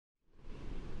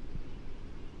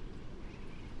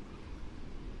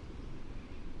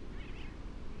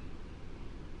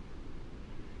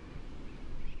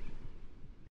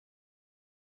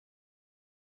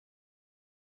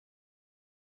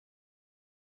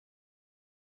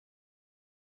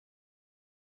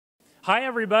Hi,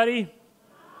 everybody.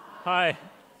 Hi,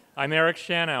 I'm Eric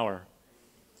Shanower.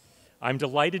 I'm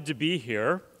delighted to be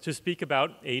here to speak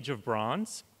about Age of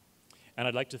Bronze, and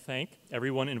I'd like to thank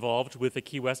everyone involved with the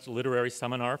Key West Literary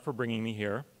Seminar for bringing me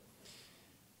here.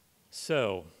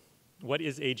 So, what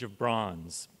is Age of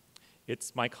Bronze?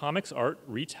 It's my comics art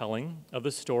retelling of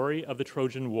the story of the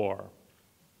Trojan War.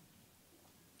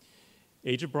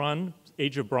 Age of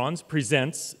Bronze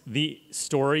presents the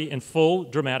story in full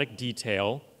dramatic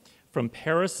detail from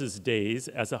Paris's days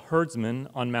as a herdsman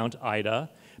on Mount Ida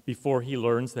before he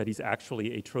learns that he's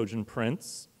actually a Trojan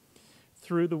prince,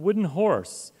 through the wooden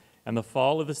horse and the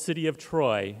fall of the city of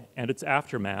Troy and its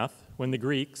aftermath when the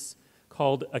Greeks,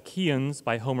 called Achaeans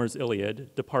by Homer's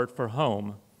Iliad, depart for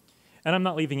home. And I'm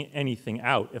not leaving anything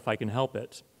out if I can help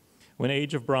it. When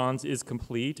Age of Bronze is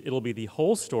complete, it'll be the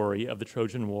whole story of the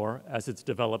Trojan War as it's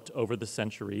developed over the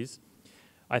centuries.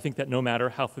 I think that no matter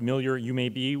how familiar you may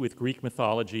be with Greek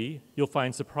mythology, you'll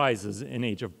find surprises in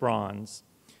Age of Bronze.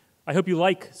 I hope you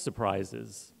like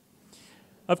surprises.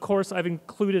 Of course, I've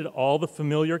included all the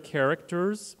familiar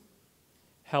characters.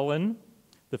 Helen,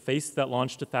 the face that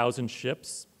launched 1,000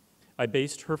 ships. I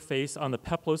based her face on the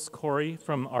Peplos Kori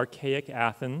from archaic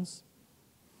Athens.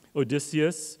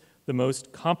 Odysseus, the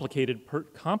most complicated,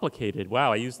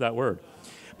 wow, I used that word,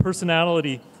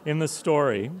 personality in the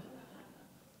story.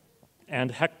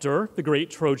 And Hector, the great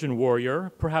Trojan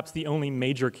warrior, perhaps the only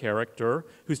major character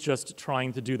who's just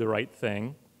trying to do the right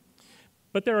thing.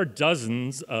 But there are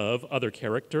dozens of other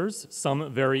characters,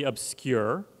 some very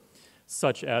obscure,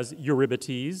 such as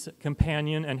Eurybates,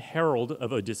 companion and herald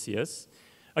of Odysseus,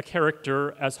 a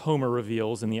character, as Homer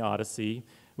reveals in the Odyssey,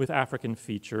 with African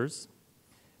features.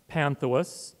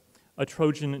 Panthous, a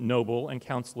Trojan noble and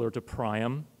counselor to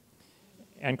Priam,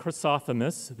 and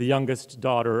Chrysothemis, the youngest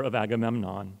daughter of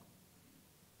Agamemnon.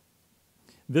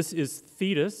 This is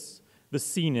Thetis, the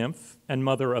sea nymph and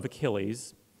mother of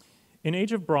Achilles. In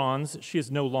Age of Bronze, she is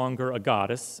no longer a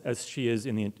goddess, as she is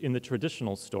in the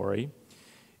traditional story.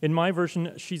 In my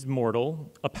version, she's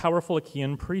mortal, a powerful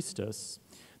Achaean priestess.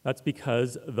 That's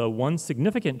because the one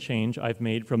significant change I've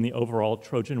made from the overall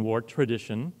Trojan War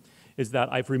tradition is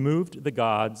that I've removed the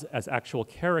gods as actual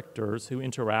characters who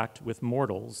interact with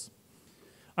mortals.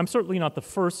 I'm certainly not the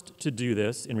first to do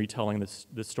this in retelling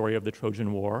the story of the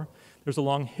Trojan War. There's a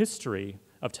long history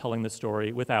of telling the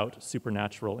story without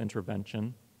supernatural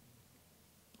intervention.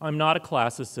 I'm not a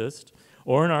classicist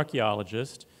or an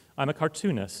archaeologist. I'm a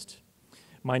cartoonist.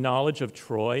 My knowledge of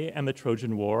Troy and the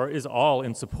Trojan War is all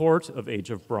in support of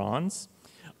Age of Bronze.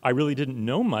 I really didn't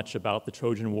know much about the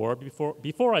Trojan War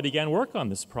before I began work on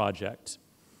this project.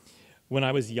 When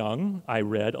I was young, I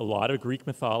read a lot of Greek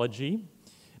mythology,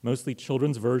 mostly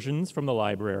children's versions from the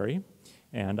library,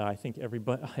 and I think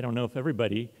I don't know if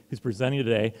everybody who's presenting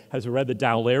today has read the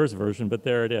Dowlairs version, but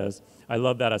there it is. I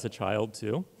loved that as a child,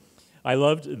 too. I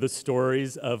loved the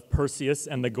stories of Perseus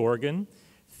and the Gorgon,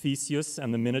 Theseus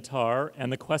and the Minotaur,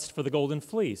 and the quest for the Golden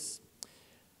Fleece.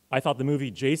 I thought the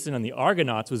movie Jason and the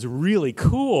Argonauts was really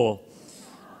cool.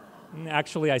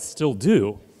 Actually, I still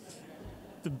do.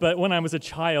 But when I was a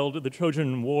child, the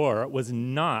Trojan War was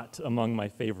not among my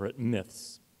favorite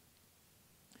myths.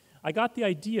 I got the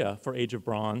idea for Age of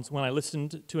Bronze when I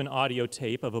listened to an audio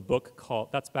tape of a book called,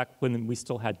 that's back when we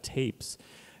still had tapes,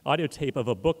 audio tape of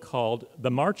a book called The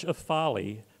March of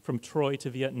Folly from Troy to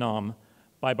Vietnam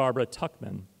by Barbara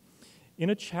Tuchman.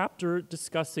 In a chapter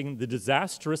discussing the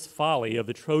disastrous folly of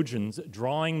the Trojans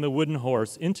drawing the wooden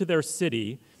horse into their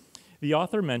city, the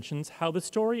author mentions how the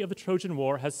story of the Trojan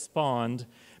War has spawned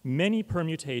many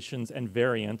permutations and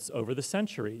variants over the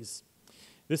centuries.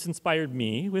 This inspired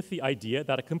me with the idea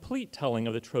that a complete telling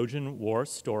of the Trojan War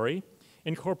story,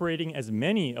 incorporating as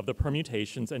many of the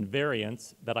permutations and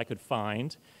variants that I could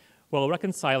find, while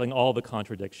reconciling all the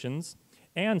contradictions,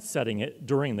 and setting it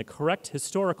during the correct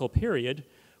historical period,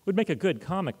 would make a good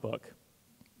comic book.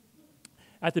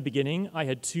 At the beginning, I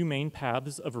had two main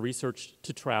paths of research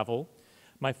to travel.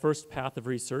 My first path of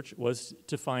research was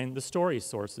to find the story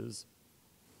sources.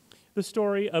 The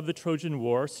story of the Trojan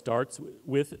War starts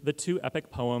with the two epic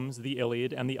poems, the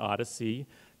Iliad and the Odyssey,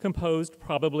 composed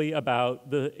probably about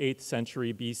the 8th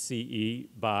century BCE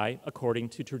by, according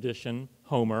to tradition,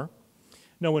 Homer.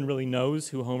 No one really knows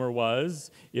who Homer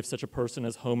was, if such a person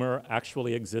as Homer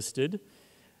actually existed.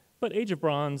 But Age of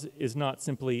Bronze is not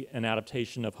simply an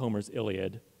adaptation of Homer's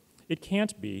Iliad. It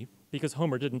can't be, because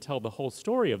Homer didn't tell the whole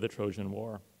story of the Trojan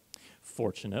War.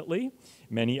 Fortunately,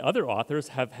 many other authors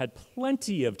have had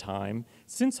plenty of time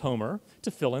since Homer to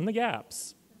fill in the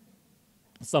gaps.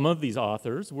 Some of these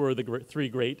authors were the three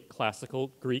great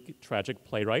classical Greek tragic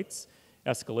playwrights,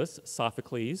 Aeschylus,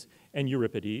 Sophocles, and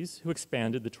Euripides, who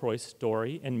expanded the Troy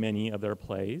story in many of their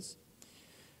plays.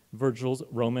 Virgil's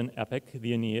Roman epic,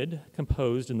 the Aeneid,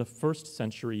 composed in the 1st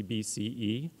century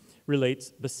BCE,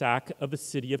 relates the sack of the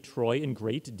city of Troy in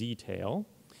great detail.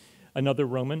 Another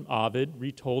Roman, Ovid,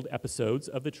 retold episodes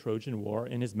of the Trojan War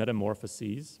in his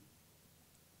Metamorphoses.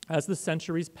 As the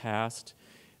centuries passed,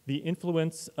 the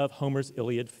influence of Homer's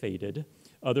Iliad faded.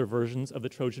 Other versions of the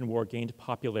Trojan War gained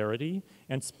popularity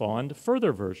and spawned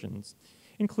further versions,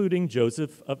 including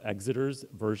Joseph of Exeter's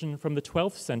version from the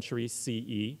 12th century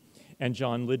CE and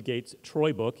John Lydgate's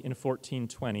Troy book in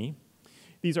 1420.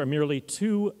 These are merely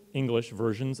 2 English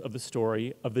versions of the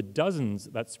story of the dozens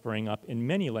that sprang up in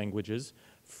many languages: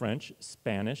 French,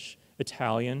 Spanish,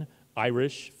 Italian,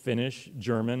 Irish, Finnish,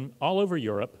 German, all over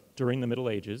Europe during the Middle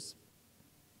Ages.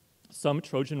 Some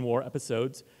Trojan War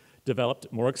episodes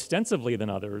developed more extensively than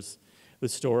others. The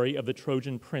story of the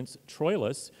Trojan prince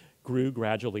Troilus grew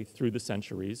gradually through the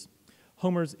centuries.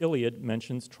 Homer's Iliad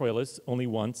mentions Troilus only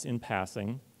once in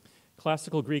passing.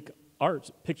 Classical Greek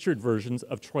art pictured versions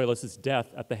of Troilus'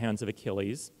 death at the hands of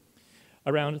Achilles.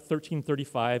 Around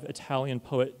 1335, Italian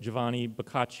poet Giovanni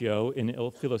Boccaccio in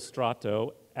Il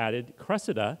Filostrato added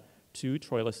Cressida to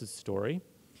Troilus' story.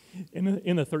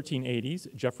 In the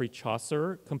 1380s, Geoffrey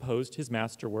Chaucer composed his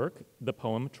masterwork, the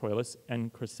poem Troilus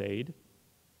and Cressade.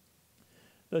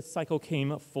 The cycle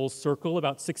came full circle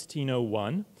about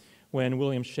 1601, when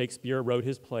William Shakespeare wrote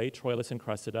his play Troilus and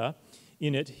Cressida.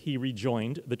 In it, he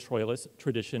rejoined the Troilus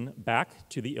tradition back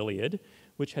to the Iliad,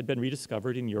 which had been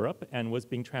rediscovered in Europe and was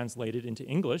being translated into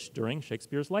English during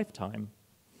Shakespeare's lifetime.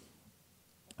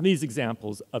 These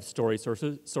examples of story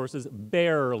sources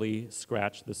barely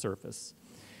scratch the surface.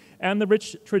 And the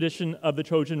rich tradition of the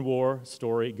Trojan War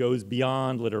story goes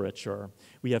beyond literature.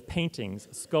 We have paintings,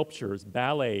 sculptures,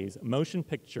 ballets, motion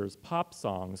pictures, pop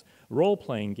songs,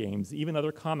 role-playing games, even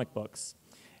other comic books.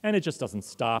 And it just doesn't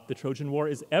stop. The Trojan War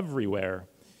is everywhere.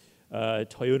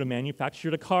 Toyota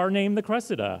manufactured a car named the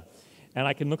Cressida, and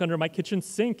I can look under my kitchen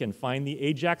sink and find the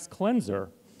Ajax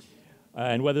cleanser.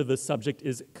 And whether the subject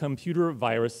is computer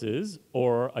viruses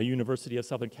or a University of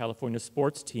Southern California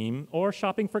sports team or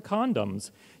shopping for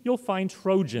condoms, you'll find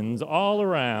Trojans all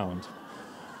around.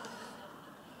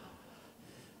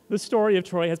 The story of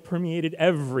Troy has permeated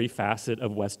every facet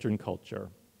of Western culture.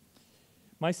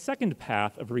 My second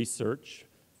path of research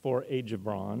for Age of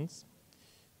Bronze,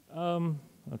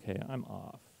 okay, I'm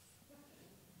off.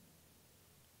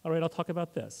 All right, I'll talk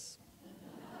about this.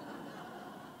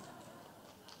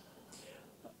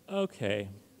 Okay.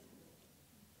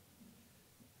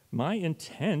 My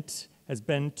intent has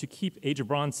been to keep Age of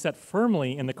Bronze set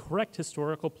firmly in the correct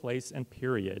historical place and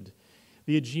period,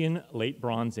 the Aegean Late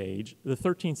Bronze Age, the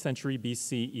 13th century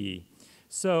BCE,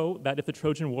 so that if the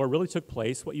Trojan War really took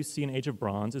place, what you see in Age of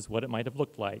Bronze is what it might have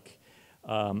looked like.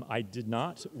 I didn't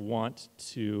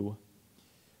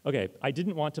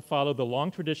want to follow the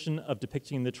long tradition of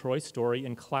depicting the Troy story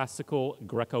in classical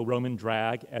Greco-Roman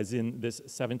drag, as in this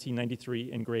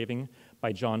 1793 engraving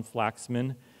by John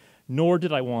Flaxman, nor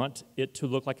did I want it to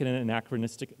look like an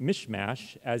anachronistic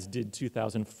mishmash, as did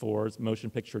 2004's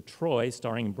motion picture Troy,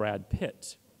 starring Brad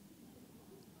Pitt.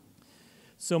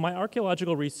 So my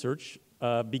archaeological research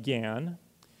began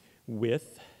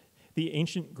with the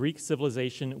ancient Greek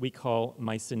civilization we call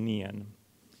Mycenaean.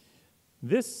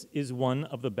 This is one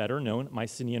of the better-known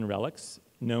Mycenaean relics,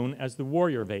 known as the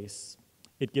warrior vase.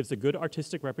 It gives a good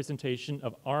artistic representation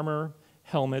of armor,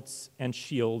 helmets, and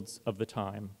shields of the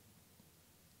time.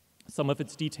 Some of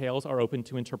its details are open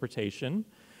to interpretation,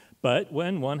 but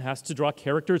when one has to draw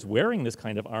characters wearing this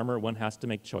kind of armor, one has to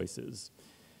make choices.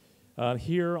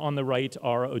 Here on the right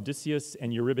are Odysseus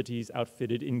and Euripides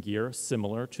outfitted in gear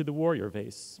similar to the warrior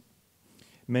vase.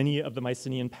 Many of the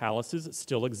Mycenaean palaces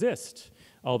still exist,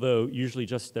 although usually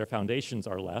just their foundations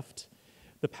are left.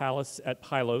 The palace at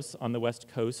Pylos on the west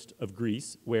coast of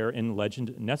Greece, where in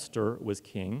legend Nestor was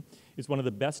king, is one of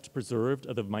the best preserved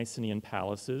of the Mycenaean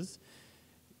palaces.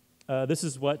 This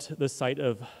is what the site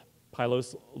of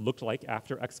Pylos looked like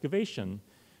after excavation.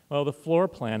 Well, the floor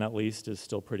plan, at least, is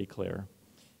still pretty clear.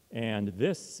 And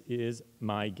this is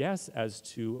my guess as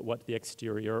to what the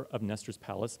exterior of Nestor's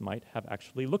palace might have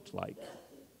actually looked like.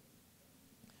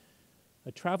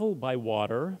 Travel by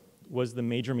water was the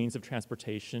major means of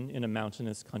transportation in a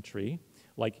mountainous country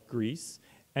like Greece,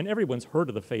 and everyone's heard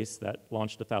of the face that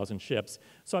launched 1,000 ships,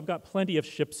 so I've got plenty of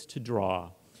ships to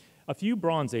draw. A few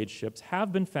Bronze Age ships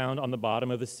have been found on the bottom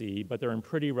of the sea, but they're in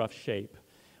pretty rough shape.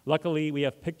 Luckily, we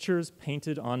have pictures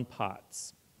painted on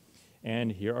pots.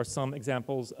 And here are some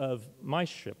examples of my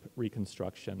ship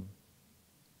reconstruction.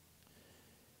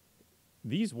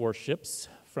 These warships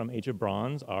from Age of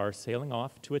Bronze are sailing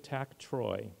off to attack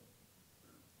Troy.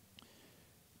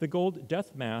 The gold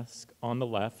death mask on the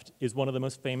left is one of the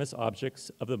most famous objects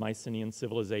of the Mycenaean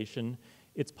civilization.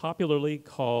 It's popularly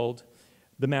called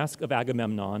the Mask of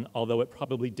Agamemnon, although it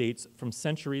probably dates from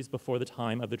centuries before the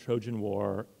time of the Trojan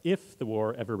War, if the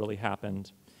war ever really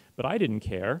happened. But I didn't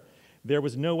care. There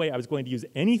was no way I was going to use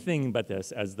anything but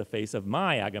this as the face of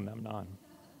my Agamemnon.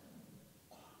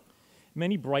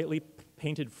 Many brightly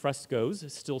painted frescoes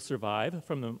still survive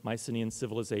from the Mycenaean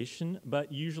civilization,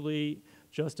 but usually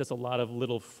just as a lot of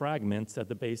little fragments at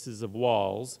the bases of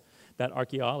walls that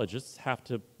archaeologists have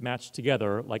to match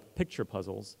together like picture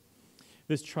puzzles.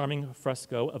 This charming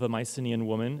fresco of a Mycenaean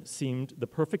woman seemed the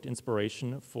perfect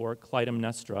inspiration for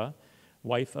Clytemnestra,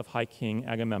 wife of High King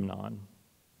Agamemnon.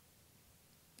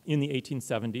 In the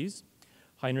 1870s,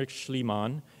 Heinrich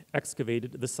Schliemann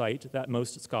excavated the site that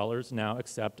most scholars now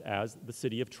accept as the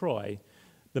city of Troy,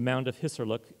 the mound of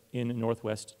Hisarlik in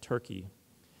northwest Turkey.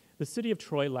 The city of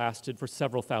Troy lasted for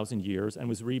several thousand years and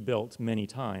was rebuilt many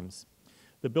times.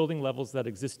 The building levels that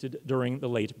existed during the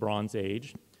late Bronze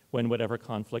Age, when whatever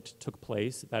conflict took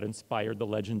place that inspired the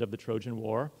legend of the Trojan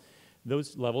War,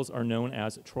 those levels are known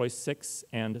as Troy 6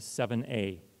 and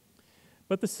 7A.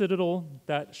 But the citadel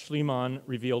that Schliemann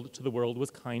revealed to the world was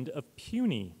kind of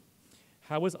puny.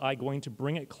 How was I going to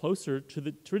bring it closer to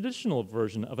the traditional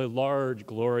version of a large,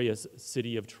 glorious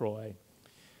city of Troy?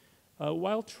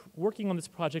 While working on this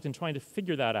project and trying to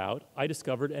figure that out, I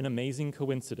discovered an amazing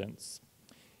coincidence.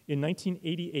 In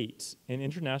 1988, an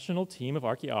international team of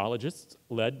archaeologists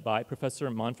led by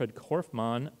Professor Manfred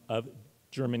Korfmann of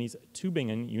Germany's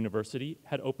Tübingen University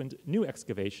had opened new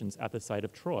excavations at the site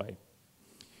of Troy.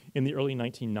 In the early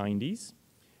 1990s,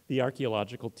 the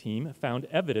archaeological team found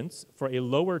evidence for a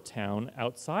lower town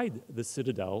outside the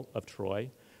citadel of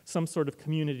Troy, some sort of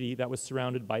community that was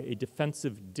surrounded by a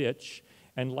defensive ditch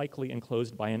and likely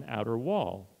enclosed by an outer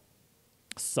wall.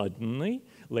 Suddenly,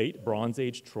 late Bronze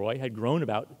Age Troy had grown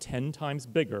about 10 times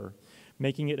bigger,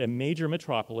 making it a major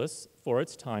metropolis for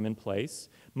its time and place,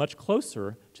 much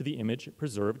closer to the image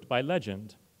preserved by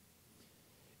legend.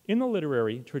 In the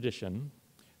literary tradition,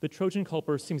 the Trojan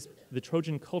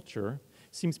culture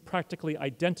seems practically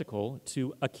identical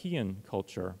to Achaean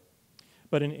culture.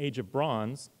 But in Age of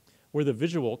Bronze, where the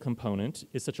visual component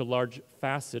is such a large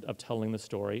facet of telling the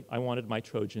story, I wanted my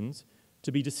Trojans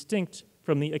to be distinct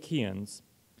from the Achaeans.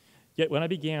 Yet when I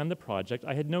began the project,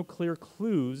 I had no clear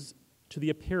clues to the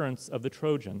appearance of the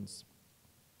Trojans.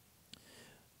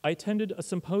 I attended a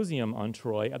symposium on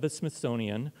Troy at the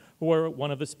Smithsonian, where one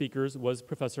of the speakers was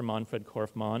Professor Manfred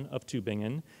Korfmann of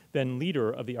Tübingen, then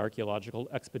leader of the archaeological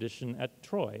expedition at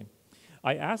Troy.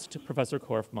 I asked Professor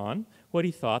Korfmann what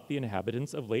he thought the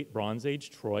inhabitants of late Bronze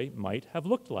Age Troy might have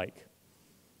looked like.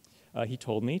 He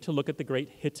told me to look at the great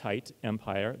Hittite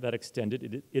empire that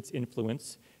extended its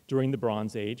influence during the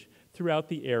Bronze Age throughout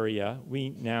the area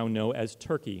we now know as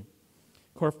Turkey.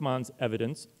 Korfmann's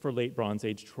evidence for late Bronze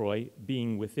Age Troy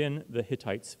being within the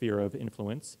Hittite sphere of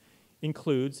influence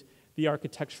includes the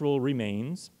architectural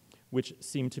remains, which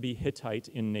seem to be Hittite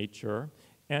in nature,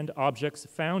 and objects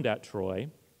found at Troy.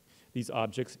 These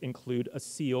objects include a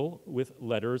seal with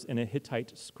letters in a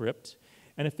Hittite script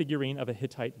and a figurine of a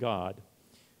Hittite god.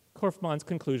 Korfmann's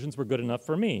conclusions were good enough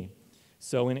for me.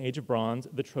 So in Age of Bronze,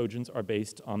 the Trojans are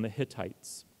based on the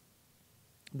Hittites.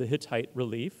 The Hittite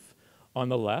relief on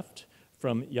the left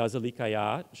from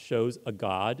Yazilikaya shows a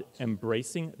god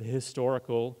embracing the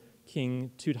historical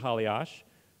King Tudhaliash,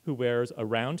 who wears a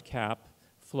round cap,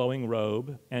 flowing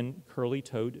robe, and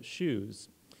curly-toed shoes.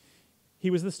 He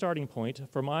was the starting point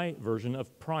for my version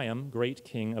of Priam, great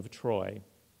king of Troy.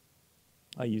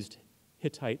 I used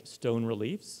Hittite stone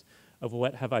reliefs of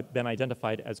what have been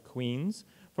identified as queens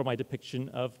for my depiction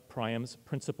of Priam's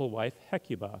principal wife,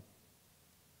 Hecuba.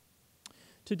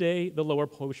 Today, the lower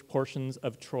portions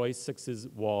of Troy 6's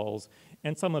walls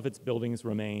and some of its buildings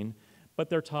remain,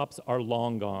 but their tops are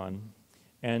long gone,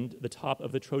 and the top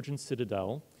of the Trojan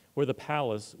citadel, where the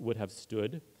palace would have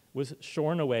stood, was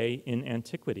shorn away in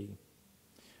antiquity.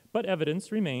 But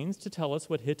evidence remains to tell us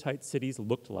what Hittite cities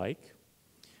looked like.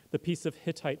 The piece of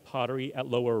Hittite pottery at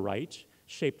lower right,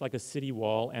 shaped like a city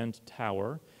wall and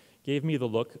tower, gave me the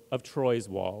look of Troy's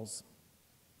walls.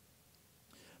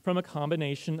 From a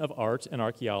combination of art and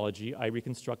archaeology, I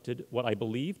reconstructed what I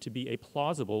believe to be a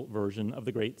plausible version of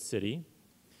the great city.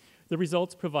 The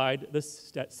results provide the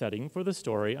setting for the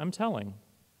story I'm telling.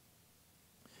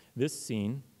 This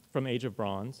scene from Age of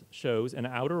Bronze shows an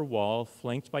outer wall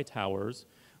flanked by towers,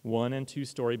 1- and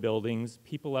 2-story buildings,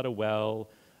 people at a well,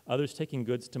 others taking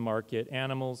goods to market,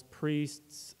 animals,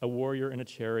 priests, a warrior in a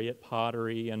chariot,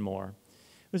 pottery, and more.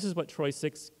 This is what Troy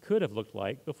 6 could have looked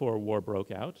like before war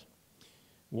broke out.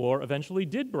 War eventually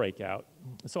did break out,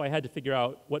 so I had to figure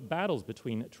out what battles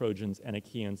between Trojans and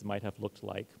Achaeans might have looked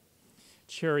like.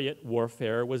 Chariot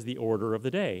warfare was the order of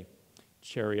the day.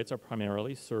 Chariots are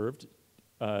primarily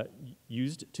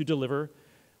used to deliver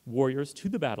warriors to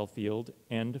the battlefield,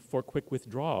 and for quick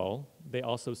withdrawal, they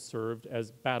also served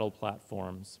as battle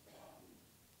platforms.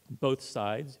 Both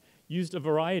sides used a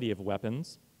variety of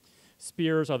weapons.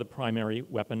 Spears are the primary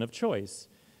weapon of choice.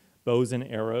 Bows and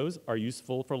arrows are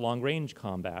useful for long-range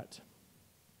combat.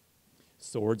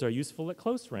 Swords are useful at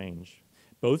close range.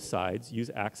 Both sides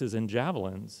use axes and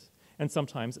javelins, and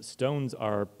sometimes stones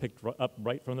are picked up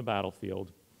right from the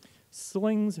battlefield.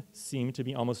 Slings seem to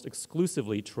be almost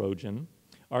exclusively Trojan.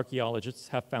 Archaeologists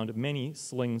have found many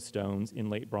sling stones in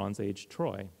late Bronze Age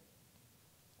Troy.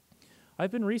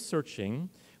 I've been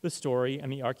researching the story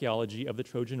and the archaeology of the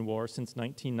Trojan War since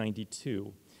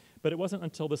 1992, but it wasn't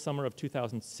until the summer of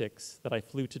 2006 that I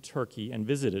flew to Turkey and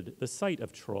visited the site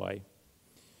of Troy.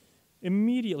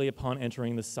 Immediately upon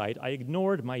entering the site, I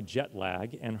ignored my jet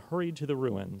lag and hurried to the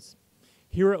ruins.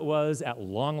 Here it was at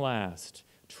long last,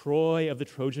 Troy of the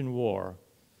Trojan War.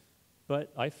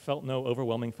 But I felt no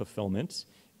overwhelming fulfillment.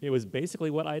 It was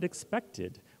basically what I'd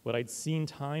expected, what I'd seen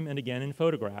time and again in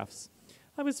photographs.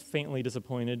 I was faintly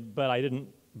disappointed,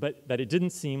 but that it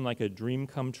didn't seem like a dream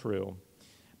come true.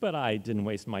 But I didn't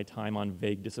waste my time on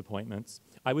vague disappointments.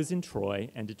 I was in Troy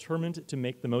and determined to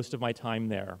make the most of my time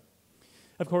there.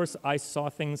 Of course, I saw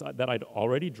things that I'd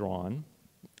already drawn.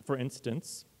 For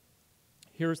instance,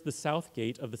 here's the south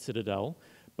gate of the citadel,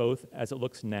 both as it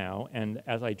looks now and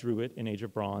as I drew it in Age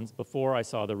of Bronze before I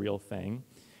saw the real thing.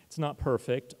 It's not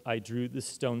perfect. I drew the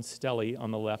stone stelae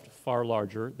on the left far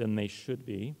larger than they should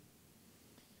be.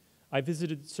 I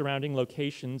visited surrounding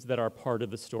locations that are part of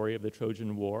the story of the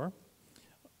Trojan War.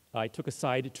 I took a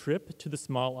side trip to the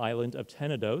small island of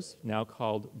Tenedos, now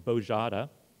called Bojada.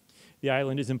 The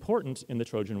island is important in the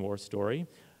Trojan War story.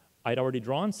 I'd already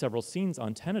drawn several scenes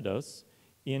on Tenedos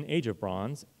in Age of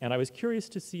Bronze, and I was curious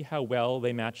to see how well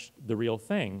they matched the real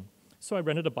thing. So I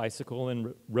rented a bicycle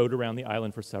and rode around the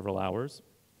island for several hours,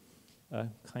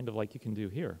 kind of like you can do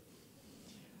here.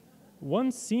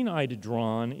 One scene I'd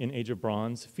drawn in Age of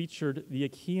Bronze featured the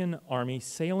Achaean army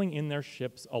sailing in their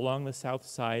ships along the south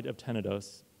side of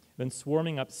Tenedos, then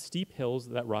swarming up steep hills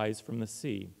that rise from the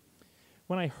sea.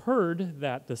 When I heard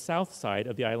that the south side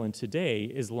of the island today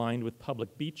is lined with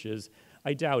public beaches,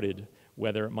 I doubted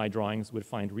whether my drawings would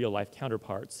find real-life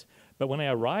counterparts. But when I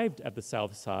arrived at the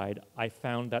south side, I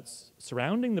found that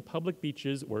surrounding the public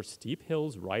beaches were steep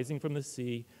hills rising from the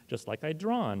sea, just like I'd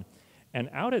drawn. And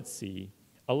out at sea,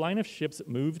 a line of ships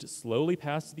moved slowly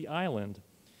past the island.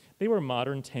 They were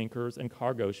modern tankers and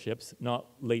cargo ships, not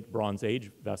late Bronze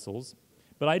Age vessels.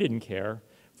 But I didn't care.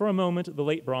 For a moment, the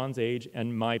late Bronze Age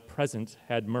and my present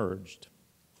had merged.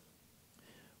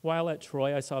 While at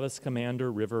Troy, I saw the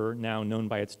Scamander River, now known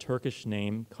by its Turkish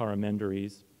name,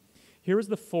 Karamandaris. Here is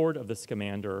the ford of the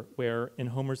Scamander, where in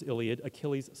Homer's Iliad,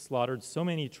 Achilles slaughtered so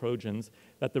many Trojans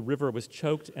that the river was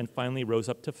choked and finally rose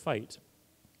up to fight.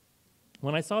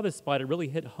 When I saw this spot, it really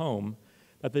hit home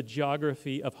that the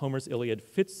geography of Homer's Iliad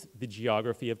fits the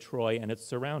geography of Troy and its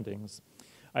surroundings.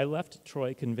 I left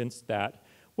Troy convinced that,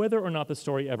 whether or not the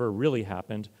story ever really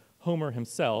happened, Homer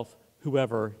himself,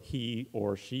 whoever he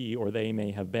or she or they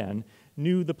may have been,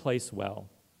 knew the place well.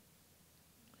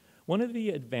 One of the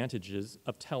advantages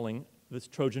of telling this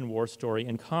Trojan War story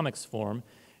in comics form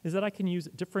is that I can use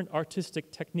different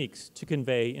artistic techniques to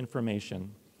convey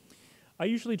information. I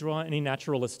usually draw in a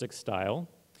naturalistic style,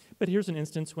 but here's an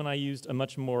instance when I used a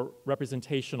much more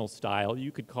representational style,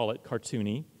 you could call it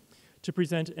cartoony, to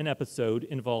present an episode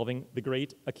involving the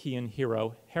great Achaean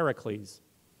hero Heracles.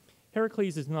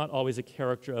 Heracles is not always a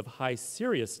character of high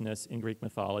seriousness in Greek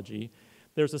mythology.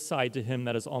 There's a side to him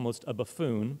that is almost a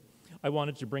buffoon. I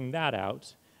wanted to bring that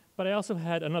out, but I also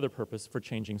had another purpose for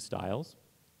changing styles.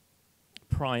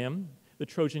 Priam, the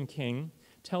Trojan king,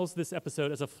 tells this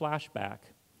episode as a flashback.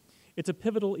 It's a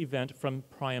pivotal event from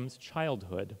Priam's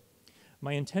childhood.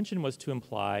 My intention was to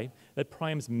imply that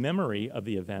Priam's memory of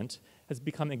the event has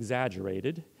become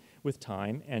exaggerated with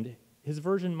time, and his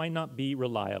version might not be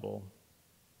reliable.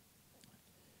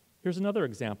 Here's another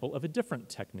example of a different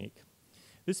technique.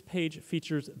 This page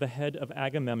features the head of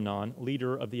Agamemnon,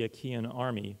 leader of the Achaean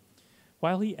army.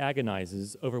 While he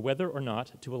agonizes over whether or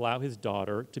not to allow his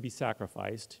daughter to be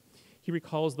sacrificed, he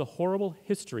recalls the horrible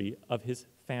history of his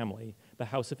family, the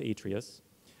House of Atreus,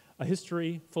 a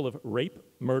history full of rape,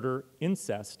 murder,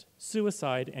 incest,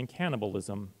 suicide, and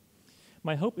cannibalism.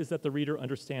 My hope is that the reader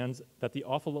understands that the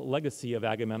awful legacy of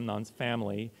Agamemnon's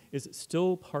family is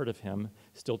still part of him,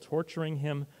 still torturing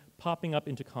him, popping up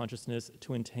into consciousness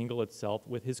to entangle itself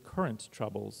with his current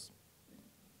troubles.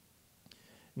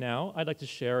 Now, I'd like to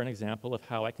share an example of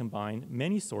how I combine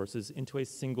many sources into a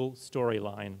single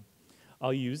storyline.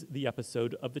 I'll use the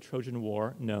episode of the Trojan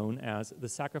War known as the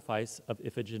Sacrifice of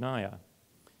Iphigenia.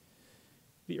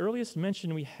 The earliest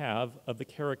mention we have of the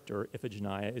character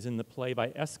Iphigenia is in the play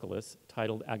by Aeschylus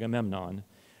titled Agamemnon,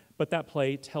 but that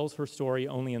play tells her story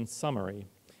only in summary,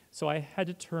 so I had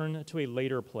to turn to a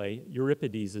later play,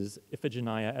 Euripides'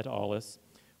 Iphigenia at Aulis,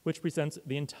 which presents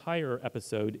the entire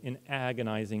episode in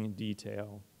agonizing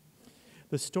detail.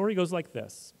 The story goes like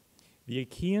this. The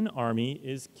Achaean army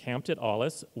is camped at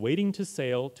Aulis, waiting to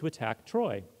sail to attack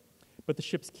Troy, but the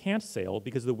ships can't sail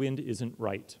because the wind isn't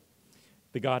right.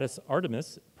 The goddess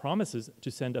Artemis promises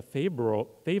to send a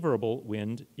favorable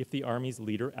wind if the army's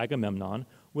leader, Agamemnon,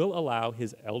 will allow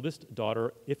his eldest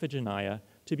daughter, Iphigenia,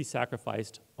 to be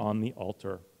sacrificed on the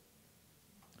altar.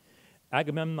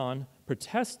 Agamemnon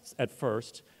protests at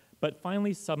first, but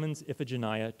finally summons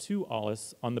Iphigenia to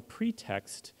Aulis on the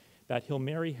pretext that he'll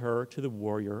marry her to the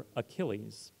warrior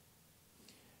Achilles.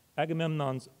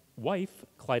 Agamemnon's wife,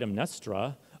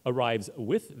 Clytemnestra, arrives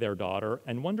with their daughter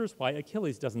and wonders why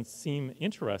Achilles doesn't seem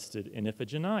interested in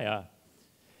Iphigenia.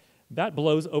 That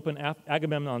blows open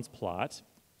Agamemnon's plot.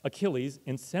 Achilles,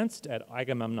 incensed at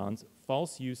Agamemnon's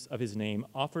false use of his name,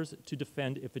 offers to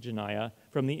defend Iphigenia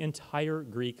from the entire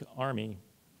Greek army.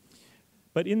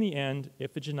 But in the end,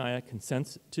 Iphigenia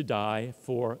consents to die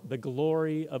for the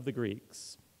glory of the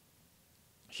Greeks.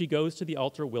 She goes to the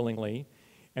altar willingly,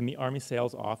 and the army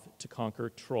sails off to conquer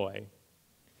Troy.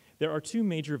 There are two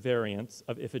major variants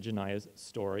of Iphigenia's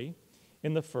story.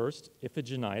 In the first,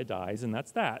 Iphigenia dies, and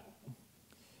that's that.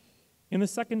 In the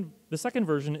second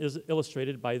version is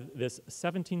illustrated by this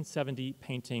 1770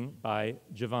 painting by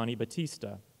Giovanni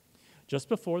Battista. Just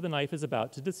before the knife is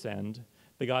about to descend,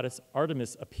 the goddess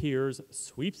Artemis appears,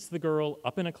 sweeps the girl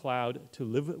up in a cloud to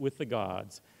live with the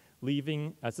gods,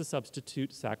 leaving as a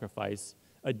substitute sacrifice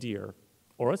a deer,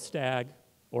 or a stag,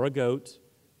 or a goat,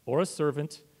 or a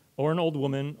servant, or an old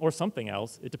woman, or something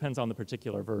else. It depends on the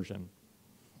particular version.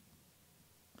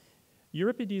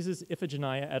 Euripides'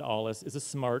 Iphigenia at Aulis is a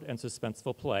smart and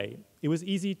suspenseful play. It was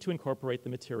easy to incorporate the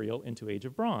material into Age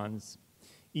of Bronze.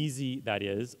 Easy, that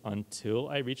is, until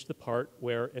I reached the part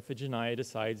where Iphigenia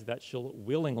decides that she'll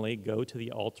willingly go to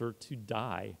the altar to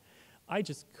die. I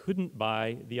just couldn't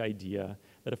buy the idea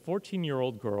that a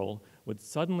 14-year-old girl would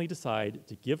suddenly decide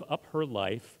to give up her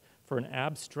life for an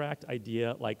abstract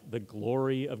idea like the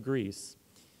glory of Greece.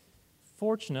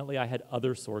 Fortunately, I had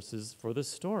other sources for the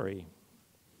story.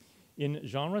 In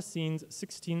Jean Racine's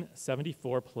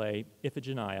 1674 play,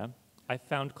 Iphigenia, I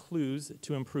found clues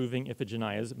to improving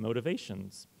Iphigenia's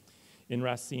motivations. In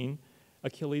Racine,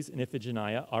 Achilles and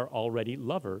Iphigenia are already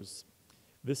lovers.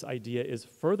 This idea is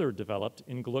further developed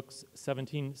in Gluck's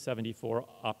 1774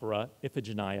 opera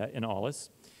Iphigenia in Aulis,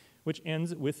 which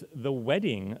ends with the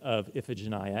wedding of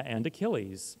Iphigenia and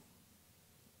Achilles.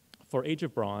 For Age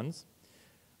of Bronze,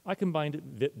 I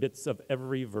combined bits of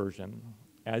every version.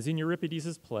 As in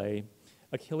Euripides' play,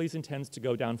 Achilles intends to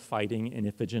go down fighting in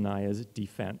Iphigenia's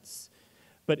defense.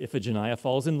 But Iphigenia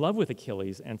falls in love with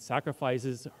Achilles and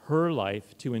sacrifices her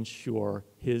life to ensure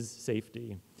his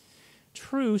safety.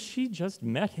 True, she just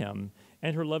met him,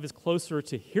 and her love is closer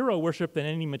to hero worship than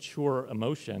any mature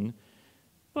emotion,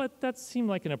 but that seemed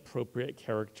like an appropriate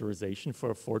characterization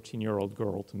for a 14-year-old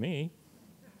girl to me.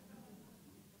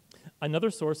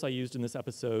 Another source I used in this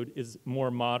episode is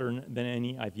more modern than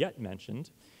any I've yet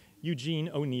mentioned. Eugene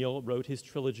O'Neill wrote his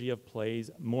trilogy of plays,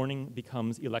 Morning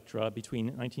Becomes Electra, between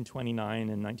 1929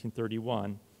 and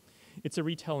 1931. It's a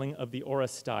retelling of the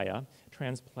Oresteia,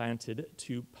 transplanted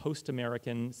to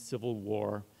post-American Civil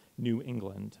War New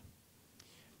England.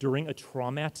 During a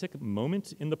traumatic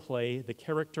moment in the play, the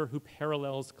character who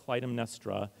parallels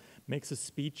Clytemnestra makes a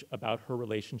speech about her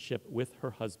relationship with her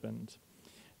husband.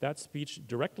 That speech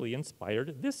directly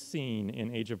inspired this scene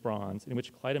in Age of Bronze, in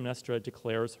which Clytemnestra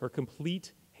declares her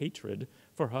complete hatred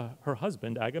for her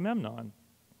husband, Agamemnon.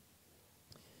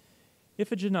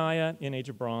 Iphigenia in Age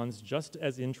of Bronze, just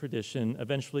as in tradition,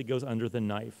 eventually goes under the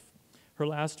knife. Her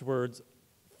last words,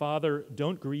 "Father,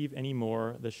 don't grieve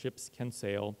anymore, the ships can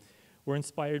sail," were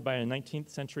inspired by a 19th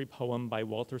century poem by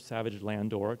Walter Savage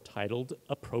Landor titled,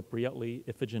 appropriately,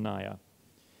 Iphigenia.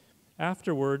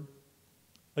 Afterward,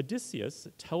 Odysseus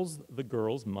tells the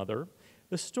girl's mother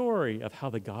the story of how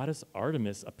the goddess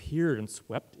Artemis appeared and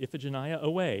swept Iphigenia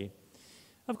away.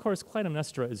 Of course,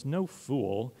 Clytemnestra is no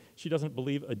fool. She doesn't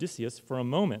believe Odysseus for a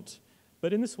moment.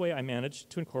 But in this way, I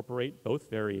managed to incorporate both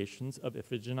variations of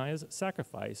Iphigenia's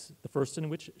sacrifice, the first in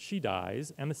which she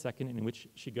dies, and the second in which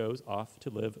she goes off to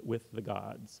live with the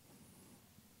gods.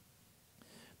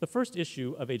 The first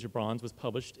issue of Age of Bronze was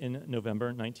published in November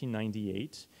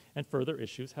 1998, and further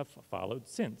issues have followed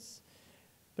since.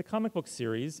 The comic book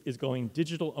series is going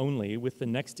digital only with the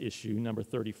next issue, number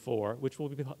 34, which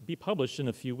will be published in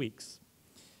a few weeks.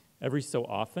 Every so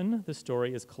often, the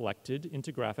story is collected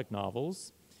into graphic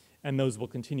novels, and those will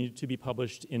continue to be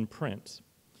published in print.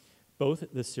 Both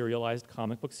the serialized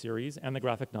comic book series and the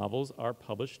graphic novels are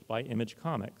published by Image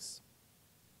Comics.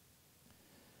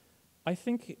 I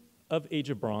think of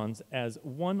Age of Bronze as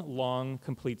one long,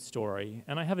 complete story,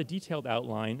 and I have a detailed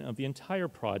outline of the entire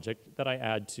project that I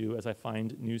add to as I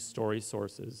find new story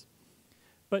sources.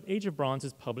 But Age of Bronze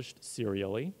is published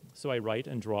serially, so I write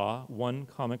and draw one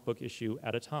comic book issue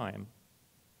at a time.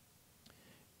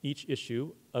 Each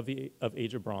issue of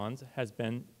Age of Bronze has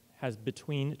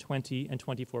between 20 and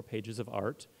 24 pages of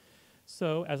art,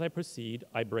 so as I proceed,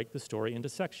 I break the story into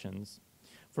sections.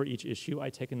 For each issue, I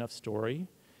take enough story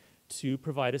to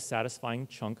provide a satisfying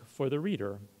chunk for the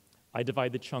reader. I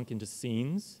divide the chunk into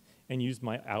scenes and use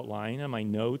my outline and my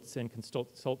notes and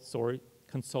consult story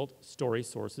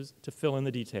sources to fill in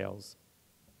the details.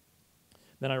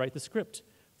 Then I write the script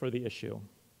for the issue.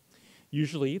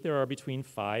 Usually, there are between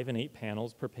 5 and 8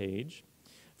 panels per page.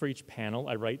 For each panel,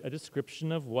 I write a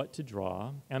description of what to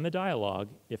draw and the dialogue,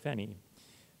 if any.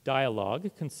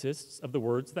 Dialogue consists of the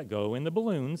words that go in the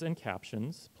balloons and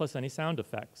captions, plus any sound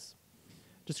effects.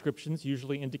 Descriptions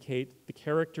usually indicate the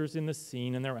characters in the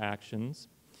scene and their actions.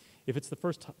 If it's the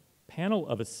first panel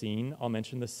of a scene, I'll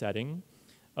mention the setting.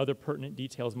 Other pertinent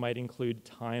details might include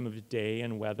time of day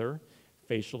and weather,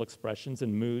 facial expressions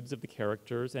and moods of the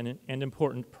characters, and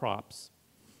important props.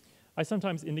 I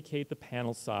sometimes indicate the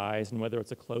panel size and whether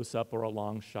it's a close-up or a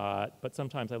long shot, but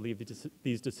sometimes I leave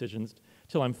these decisions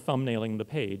till I'm thumbnailing the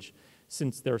page,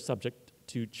 since they're subject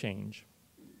to change.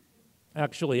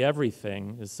 Actually,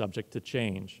 everything is subject to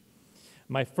change.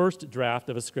 My first draft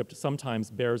of a script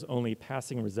sometimes bears only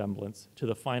passing resemblance to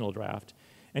the final draft,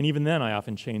 and even then I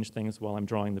often change things while I'm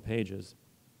drawing the pages.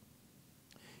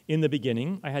 In the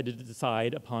beginning, I had to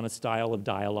decide upon a style of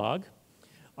dialogue.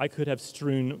 I could have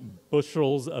strewn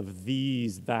bushels of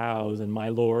these, thous, and my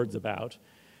lords about,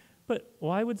 but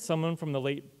why would someone from the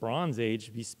late Bronze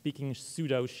Age be speaking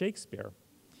pseudo-Shakespeare?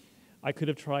 I could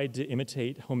have tried to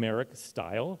imitate Homeric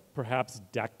style, perhaps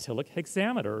dactylic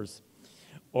hexameters,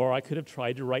 or I could have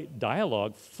tried to write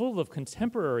dialogue full of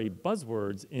contemporary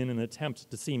buzzwords in an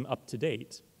attempt to seem up to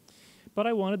date. But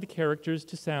I wanted the characters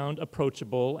to sound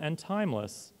approachable and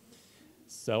timeless,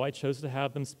 so I chose to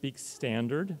have them speak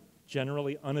standard,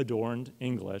 generally unadorned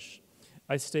English.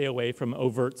 I stay away from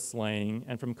overt slang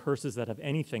and from curses that have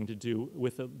anything to do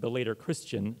with the later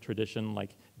Christian tradition,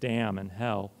 like damn and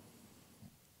hell.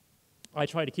 I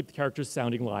try to keep the characters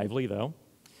sounding lively, though.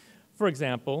 For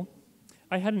example,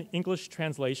 I had an English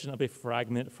translation of a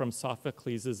fragment from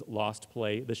Sophocles' lost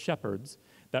play, The Shepherds,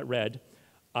 that read,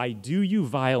 "I do you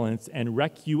violence and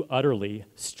wreck you utterly,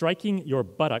 striking your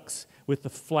buttocks with the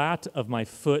flat of my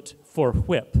foot for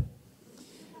whip."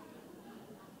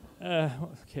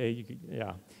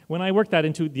 Yeah. When I worked that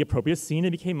into the appropriate scene,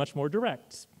 it became much more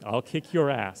direct. I'll kick your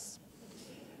ass.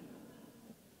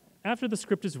 After the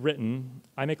script is written,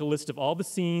 I make a list of all the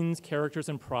scenes, characters,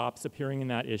 and props appearing in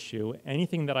that issue.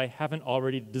 Anything that I haven't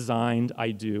already designed,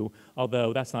 I do,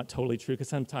 although that's not totally true, because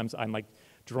sometimes I'm like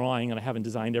drawing and I haven't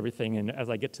designed everything, and as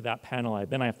I get to that panel,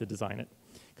 then I have to design it,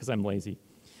 because I'm lazy.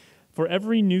 For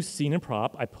every new scene and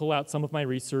prop, I pull out some of my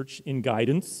research in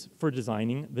guidance for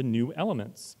designing the new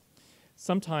elements.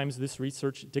 Sometimes this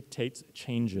research dictates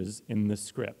changes in the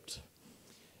script.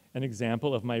 An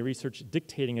example of my research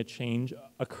dictating a change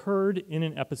occurred in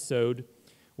an episode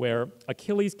where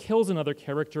Achilles kills another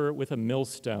character with a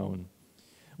millstone.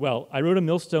 Well, I wrote a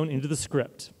millstone into the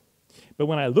script, but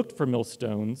when I looked for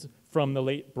millstones from the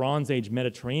late Bronze Age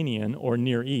Mediterranean or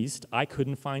Near East, I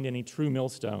couldn't find any true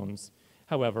millstones.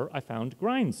 However, I found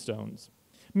grindstones.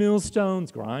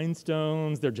 Millstones,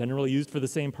 grindstones, they're generally used for the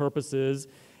same purposes,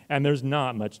 and there's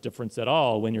not much difference at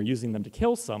all when you're using them to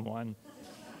kill someone.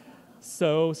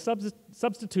 So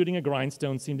substituting a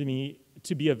grindstone seemed to me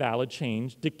to be a valid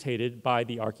change dictated by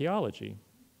the archaeology.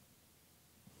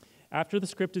 After the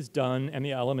script is done and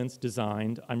the elements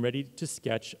designed, I'm ready to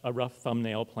sketch a rough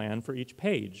thumbnail plan for each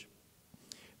page.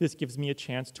 This gives me a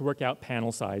chance to work out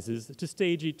panel sizes, to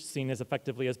stage each scene as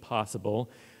effectively as possible,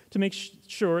 to make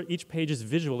sure each page is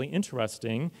visually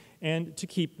interesting, and to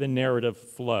keep the narrative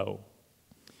flow.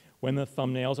 When the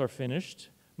thumbnails are finished,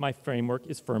 my framework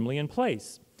is firmly in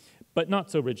place, but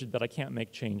not so rigid that I can't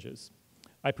make changes.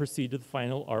 I proceed to the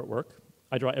final artwork.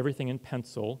 I draw everything in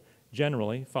pencil,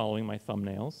 generally following my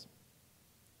thumbnails.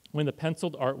 When the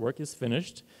penciled artwork is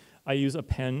finished, I use a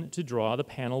pen to draw the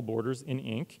panel borders in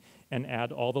ink and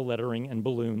add all the lettering and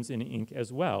balloons in ink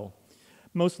as well.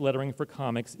 Most lettering for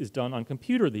comics is done on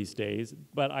computer these days,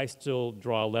 but I still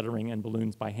draw lettering and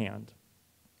balloons by hand.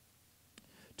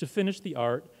 To finish the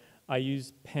art, I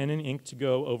use pen and ink to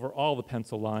go over all the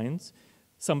pencil lines.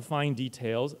 Some fine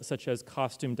details, such as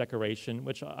costume decoration,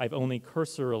 which I've only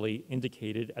cursorily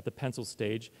indicated at the pencil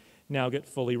stage, now get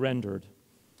fully rendered.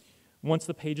 Once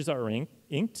the pages are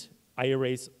inked, I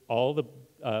erase all the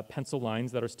pencil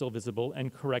lines that are still visible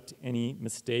and correct any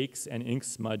mistakes and ink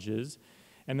smudges.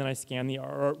 And then I scan the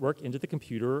artwork into the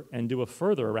computer and do a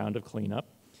further round of cleanup.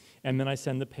 And then I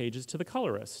send the pages to the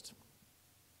colorist.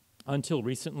 Until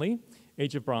recently,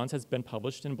 Age of Bronze has been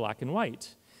published in black and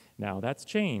white. Now that's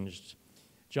changed.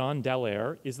 John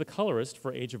Dallaire is the colorist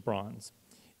for Age of Bronze.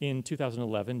 In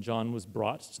 2011, John was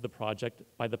brought to the project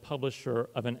by the publisher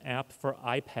of an app for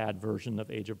iPad version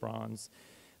of Age of Bronze.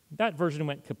 That version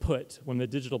went kaput when the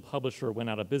digital publisher went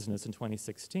out of business in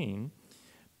 2016,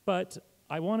 but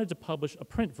I wanted to publish a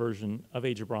print version of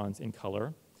Age of Bronze in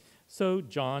color, so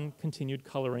John continued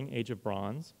coloring Age of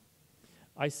Bronze.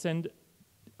 I send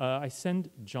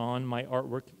John my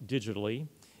artwork digitally.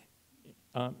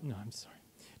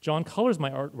 John colors my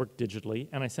artwork digitally,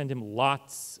 and I send him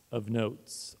lots of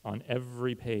notes on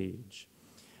every page.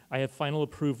 I have final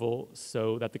approval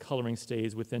so that the coloring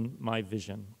stays within my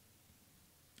vision.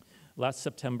 Last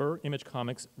September, Image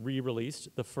Comics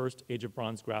re-released the first Age of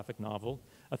Bronze graphic novel,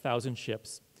 1,000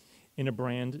 Ships, in a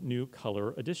brand new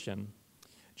color edition.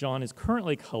 John is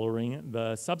currently coloring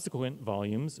the subsequent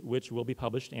volumes, which will be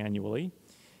published annually,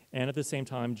 and at the same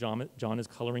time, John is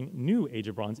coloring new Age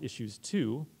of Bronze issues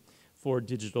 2 for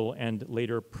digital and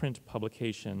later print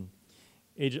publication.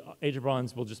 Age of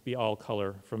Bronze will just be all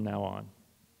color from now on.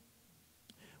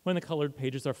 When the colored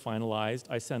pages are finalized,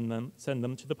 I send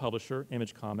them to the publisher,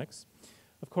 Image Comics.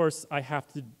 Of course, I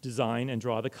have to design and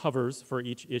draw the covers for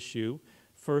each issue.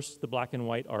 First, the black and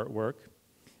white artwork.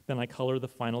 Then I color the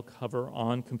final cover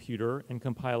on computer and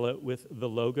compile it with the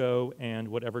logo and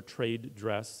whatever trade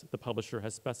dress the publisher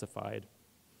has specified.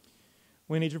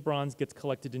 When Age of Bronze gets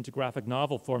collected into graphic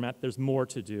novel format, there's more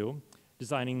to do.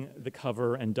 Designing the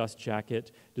cover and dust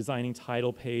jacket, designing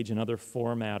title page and other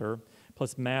formatter,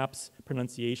 plus maps,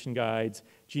 pronunciation guides,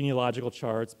 genealogical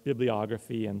charts,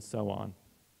 bibliography, and so on.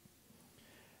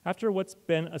 After what's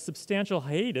been a substantial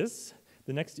hiatus,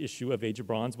 the next issue of Age of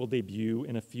Bronze will debut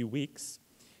in a few weeks.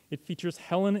 It features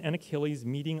Helen and Achilles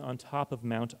meeting on top of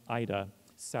Mount Ida,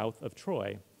 south of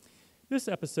Troy. This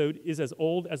episode is as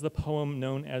old as the poem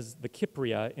known as the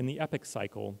Kypria in the epic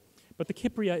cycle, but the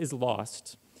Kypria is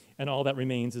lost, and all that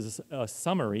remains is a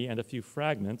summary and a few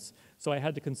fragments, so I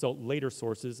had to consult later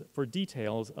sources for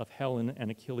details of Helen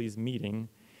and Achilles' meeting,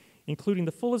 including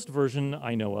the fullest version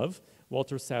I know of,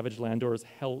 Walter Savage Landor's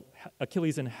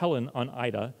Achilles and Helen on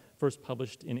Ida, first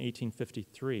published in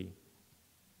 1853.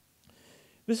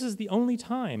 This is the only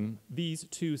time these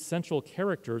two central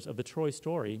characters of the Troy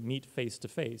story meet face to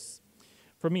face.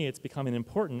 For me, it's become an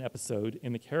important episode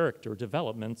in the character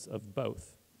developments of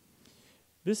both.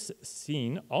 This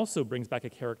scene also brings back a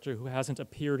character who hasn't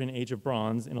appeared in Age of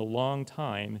Bronze in a long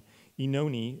time,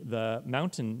 Oenone, the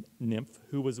mountain nymph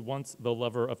who was once the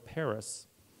lover of Paris.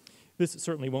 This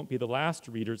certainly won't be the last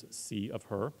readers see of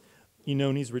her.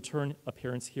 Oenone's return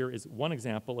appearance here is one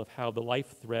example of how the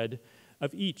life thread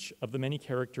of each of the many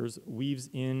characters weaves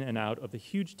in and out of the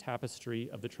huge tapestry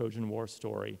of the Trojan War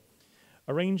story.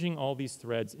 Arranging all these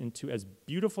threads into as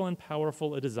beautiful and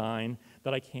powerful a design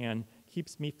that I can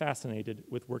keeps me fascinated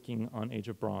with working on Age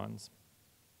of Bronze.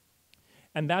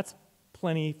 And that's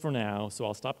plenty for now, so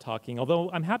I'll stop talking, although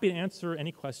I'm happy to answer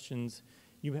any questions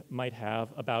you might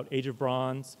have about Age of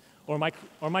Bronze or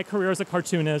my career as a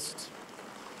cartoonist.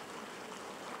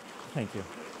 Thank you.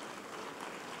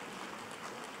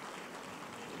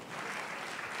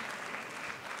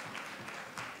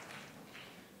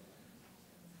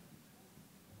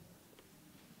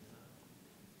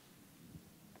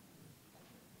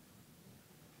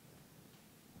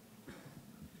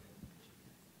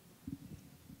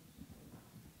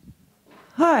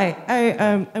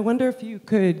 Hi, I wonder if you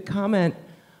could comment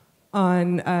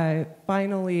on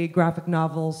finally graphic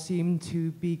novels seem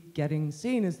to be getting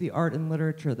seen as the art and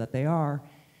literature that they are.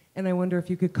 And I wonder if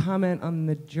you could comment on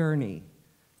the journey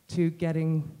to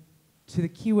getting to the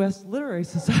Key West Literary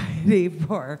Society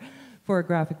for a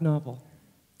graphic novel.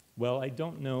 Well, I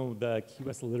don't know the Key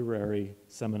West Literary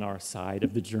Seminar side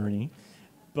of the journey,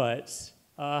 but,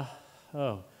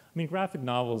 graphic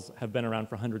novels have been around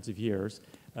for hundreds of years.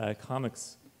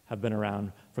 Comics have been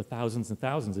around for thousands and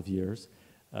thousands of years,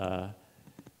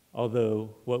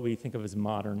 although what we think of as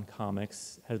modern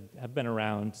comics have been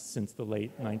around since the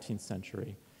late 19th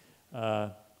century.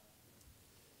 The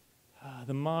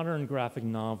modern graphic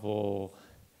novel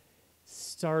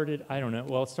started, I don't know,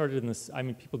 well, it started in this, I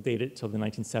mean, people date it till the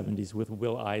 1970s with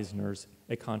Will Eisner's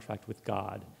A Contract with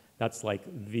God. That's like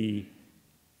the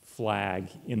flag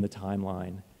in the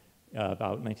timeline,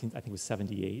 about I think it was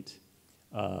 78.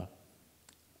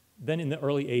 Then in the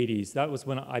early 80s, that was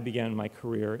when I began my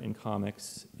career in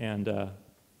comics, and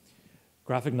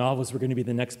graphic novels were going to be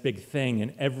the next big thing,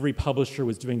 and every publisher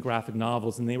was doing graphic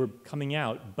novels, and they were coming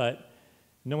out, but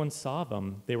no one saw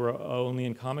them. They were only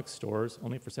in comic stores,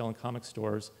 only for sale in comic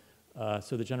stores,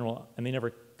 so and they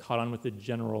never caught on with the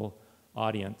general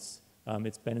audience.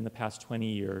 It's been in the past 20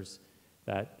 years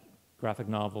that graphic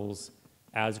novels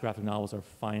are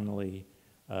finally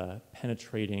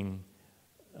penetrating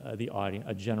the audience,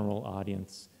 a general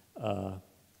audience.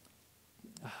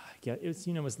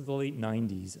 It was the late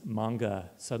 90s.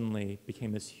 Manga suddenly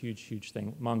became this huge, huge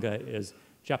thing. Manga is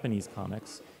Japanese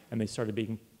comics, and they started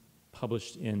being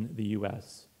published in the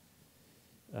US,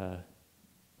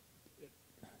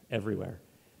 everywhere.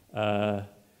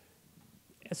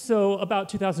 So about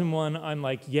 2001, I'm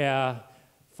like, yeah,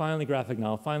 finally graphic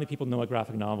novel. Finally people know what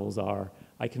graphic novels are.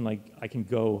 I can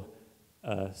go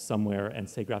somewhere and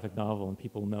say graphic novel, and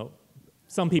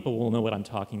some people will know what I'm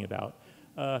talking about.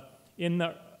 In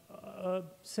the,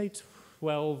 say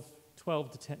 10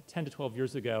 to 12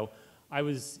 years ago, I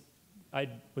was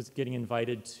getting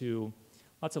invited to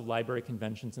lots of library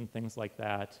conventions and things like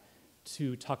that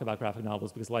to talk about graphic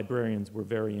novels because librarians were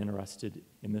very interested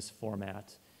in this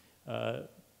format.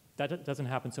 That doesn't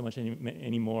happen so much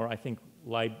anymore. I think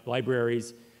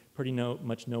libraries pretty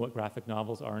much know what graphic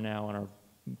novels are now and are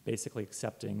basically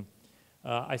accepting.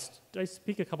 I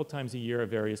speak a couple times a year at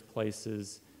various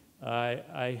places.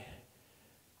 The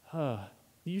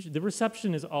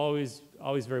reception is always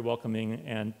very welcoming,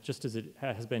 and just as it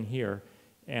has been here,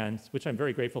 and which I'm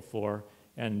very grateful for.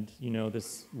 And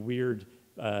this weird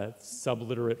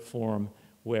subliterate form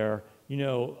where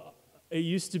it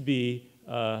used to be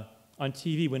on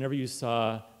TV, whenever you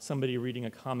saw somebody reading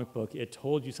a comic book, it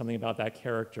told you something about that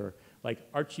character. Like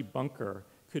Archie Bunker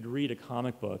could read a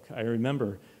comic book. I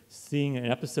remember seeing an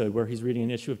episode where he's reading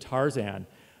an issue of Tarzan.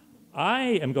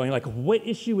 I am going like, what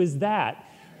issue is that?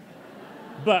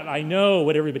 But I know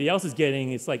what everybody else is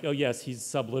getting. It's like, oh yes, he's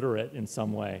subliterate in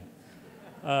some way.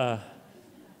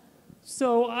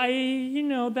 So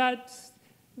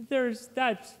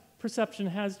that perception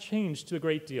has changed to a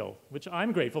great deal, which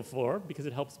I'm grateful for because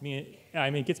it helps me,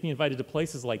 it gets me invited to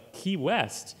places like Key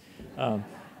West.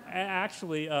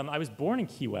 Actually, I was born in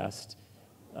Key West.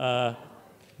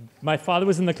 My father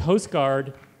was in the Coast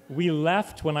Guard. We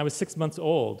left when I was 6 months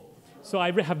old. So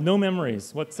I have no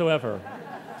memories whatsoever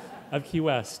of Key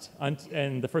West.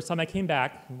 And the first time I came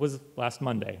back was last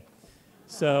Monday.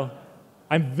 So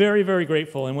I'm very, very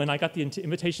grateful. And when I got the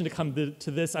invitation to come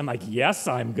to this, I'm like, yes,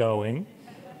 I'm going.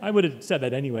 I would have said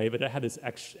that anyway, but it had this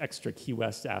extra Key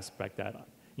West aspect that,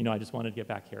 I just wanted to get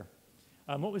back here.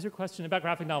 What was your question about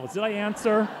graphic novels? Did I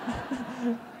answer?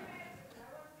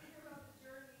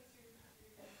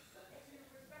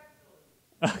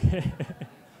 Okay.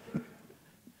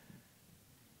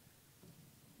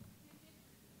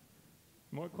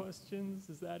 More questions?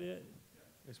 Is that it?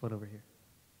 There's one over here.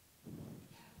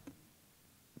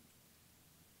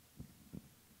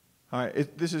 Hi,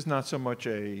 this is not so much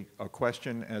a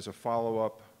question as a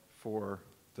follow-up for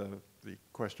the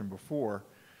question before.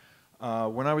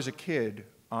 When I was a kid,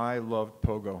 I loved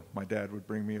Pogo. My dad would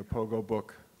bring me a Pogo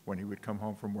book when he would come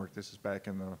home from work. This is back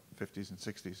in the 50s and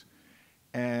 60s.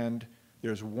 And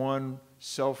there's one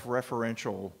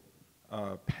self-referential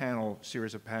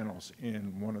series of panels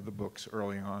in one of the books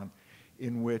early on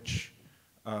in which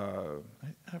I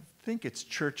think it's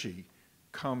Churchy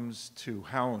comes to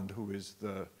Howland, who is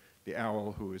the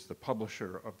owl, who is the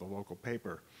publisher of the local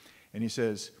paper, and he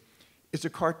says, "Is a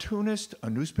cartoonist a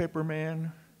newspaper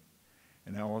man?"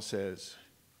 And Owl says,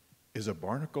 "Is a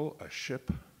barnacle a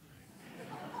ship?"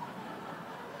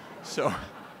 So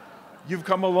you've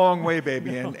come a long way,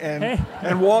 baby,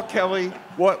 and Walt Kelly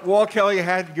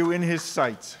had you in his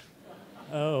sights.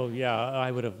 Oh yeah,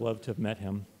 I would have loved to have met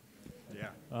him.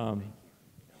 Yeah.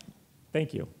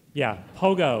 Thank you. Yeah,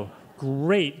 Pogo,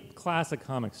 great classic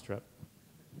comic strip.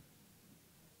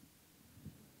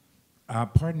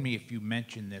 Pardon me if you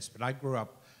mentioned this, but I grew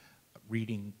up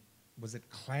reading, was it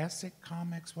classic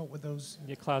comics? What were those?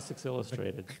 Yeah, Classics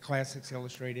Illustrated. Classics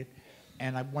Illustrated.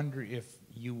 And I wonder if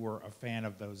you were a fan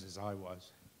of those as I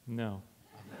was. No.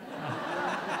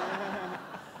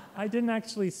 I didn't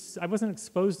actually, I wasn't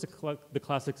exposed to the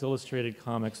Classics Illustrated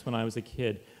comics when I was a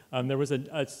kid. There was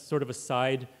a sort of a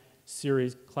side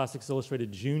series, Classics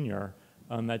Illustrated Junior,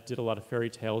 that did a lot of fairy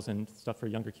tales and stuff for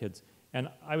younger kids. And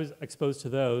I was exposed to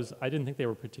those. I didn't think they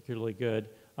were particularly good.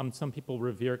 Some people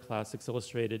revere Classics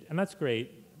Illustrated, and that's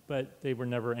great, but they were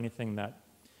never anything that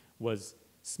was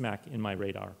smack in my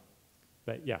radar.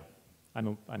 But yeah,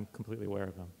 I'm completely aware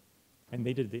of them. And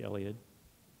they did the Iliad.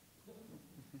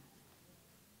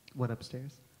 One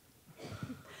upstairs.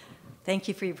 Thank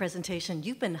you for your presentation.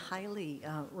 You've been highly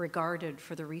regarded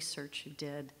for the research you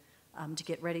did to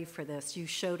get ready for this. You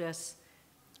showed us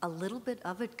a little bit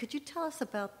of it. Could you tell us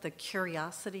about the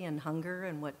curiosity and hunger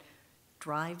and what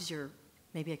drives your,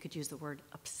 maybe I could use the word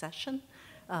obsession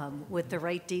with the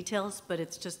right details, but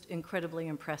it's just incredibly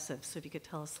impressive. So if you could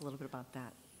tell us a little bit about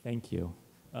that. Thank you.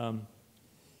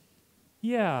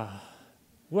 Yeah,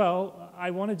 well,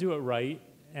 I want to do it right.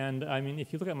 And I mean,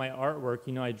 if you look at my artwork,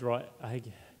 you know,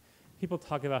 people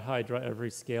talk about how I draw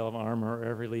every scale of armor or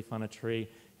every leaf on a tree.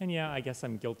 And yeah, I guess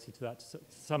I'm guilty to that to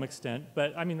some extent.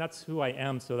 But I mean, that's who I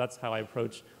am, so that's how I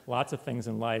approach lots of things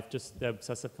in life, just the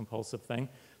obsessive-compulsive thing.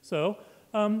 So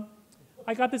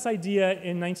I got this idea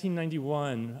in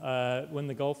 1991 when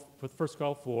the first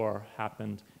Gulf War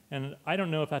happened. And I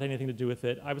don't know if that had anything to do with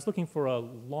it. I was looking for a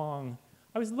long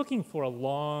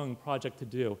project to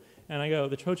do. And I go,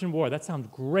 the Trojan War, that sounds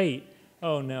great.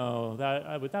 Oh no,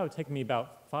 that would take me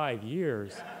about 5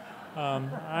 years.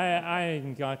 I'm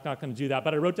not going to do that.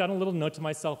 But I wrote down a little note to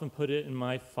myself and put it in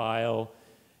my file.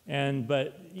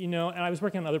 But you know, and I was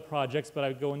working on other projects, but I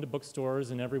would go into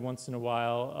bookstores, and every once in a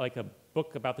while, like a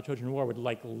book about the Trojan War would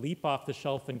like leap off the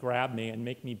shelf and grab me and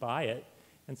make me buy it.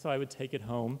 And so I would take it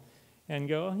home and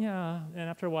go, oh, yeah. And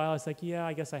after a while, I was like, yeah,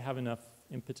 I guess I have enough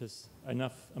impetus,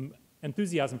 enough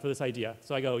enthusiasm for this idea.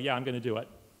 So I go, yeah, I'm going to do it.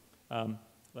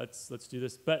 Let's do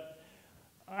this. But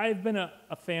I've been a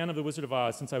fan of The Wizard of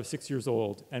Oz since I was 6 years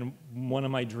old, and one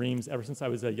of my dreams ever since I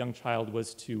was a young child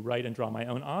was to write and draw my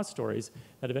own Oz stories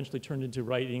that eventually turned into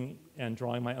writing and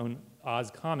drawing my own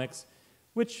Oz comics,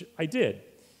 which I did.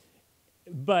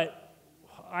 But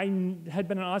I had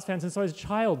been an Oz fan since I was a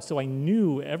child, so I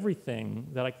knew everything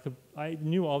that I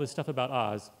knew all this stuff about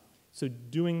Oz. So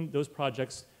doing those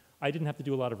projects, I didn't have to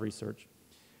do a lot of research.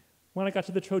 When I got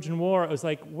to the Trojan War, I was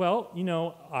like, well, you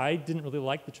know, I didn't really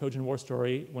like the Trojan War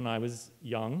story when I was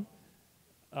young.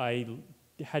 I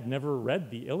had never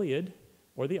read the Iliad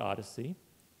or the Odyssey.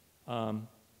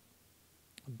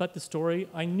 But the story,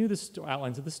 I knew the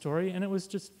outlines of the story, and it was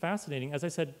just fascinating. As I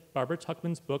said, Barbara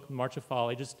Tuchman's book, March of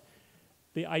Folly, just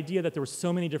the idea that there were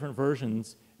so many different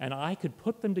versions, and I could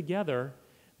put them together,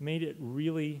 made it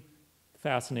really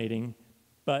fascinating.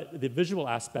 But the visual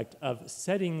aspect of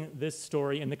setting this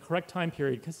story in the correct time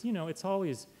period, because you know it's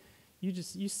always,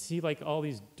 you see like all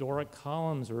these Doric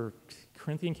columns or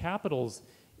Corinthian capitals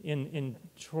in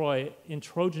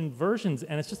Trojan versions,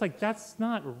 and it's just like that's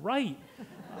not right.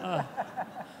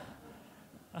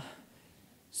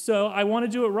 So I want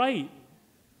to do it right.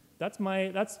 That's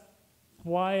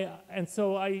why, and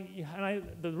so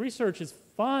the research is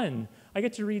fun. I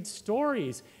get to read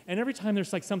stories, and every time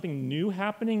there's like something new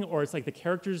happening, or it's like the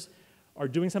characters are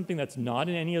doing something that's not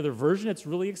in any other version, it's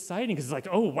really exciting because it's like,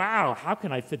 oh wow, how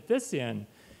can I fit this in?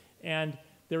 And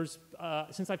there's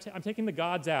since I'm taking the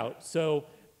gods out, so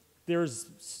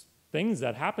there's things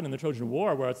that happen in the Trojan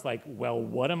War where it's like, well,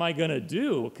 what am I gonna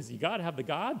do? Because you got to have the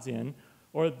gods in,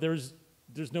 or there's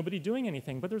nobody doing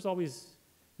anything. But there's always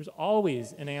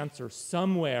an answer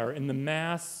somewhere in the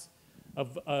mass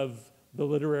of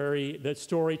the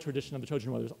story tradition of the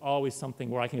Trojan War. There's always something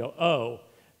where I can go, oh,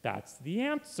 that's the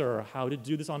answer, how to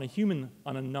do this on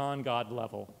a non-God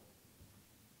level.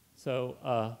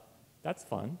 So that's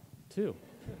fun, too.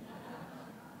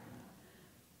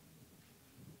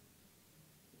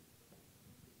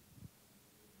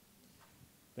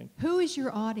 Who is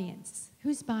your audience?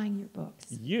 Who's buying your books?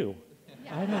 You.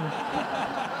 I don't know.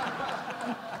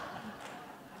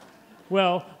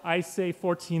 Well, I say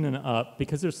 14 and up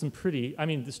because there's some pretty, I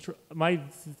mean,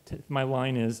 my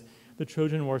line is, the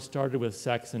Trojan War started with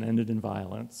sex and ended in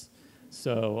violence.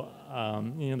 So,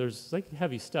 you know, there's like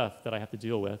heavy stuff that I have to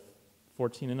deal with,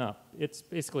 14 and up. It's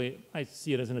basically, I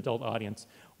see it as an adult audience.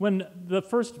 When the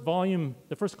first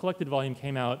collected volume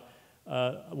came out,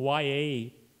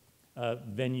 YA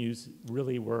venues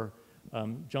really were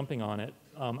jumping on it.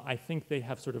 I think they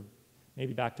have sort of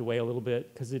maybe backed away a little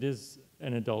bit because it is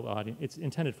an adult audience. It's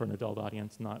intended for an adult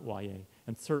audience, not YA,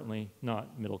 and certainly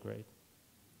not middle grade.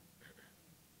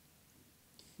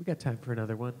 We got time for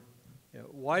another one. Yeah.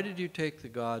 Why did you take the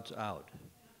gods out?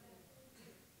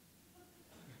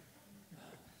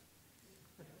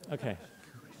 Okay.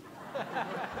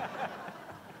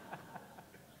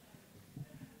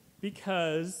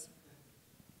 Because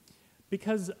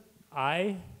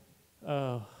I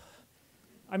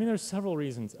mean, there's several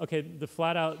reasons. Okay, the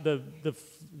flat out,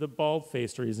 the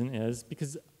bald-faced reason is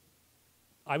because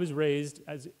I was raised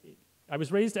as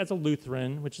a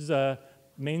Lutheran, which is a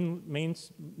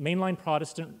mainline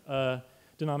Protestant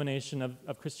denomination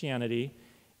of Christianity,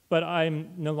 but I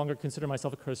no longer consider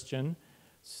myself a Christian.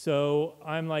 So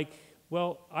I'm like,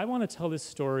 well, I want to tell this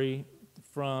story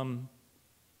from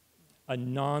a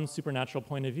non-supernatural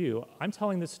point of view. I'm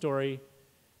telling this story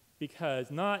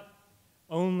because not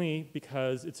only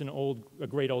because it's a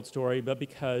great old story, but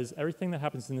because everything that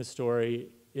happens in this story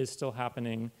is still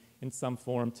happening in some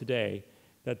form today,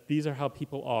 that these are how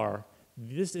people are.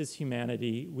 This is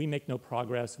humanity. We make no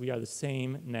progress. We are the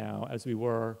same now as we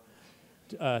were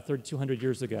 200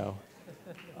 years ago.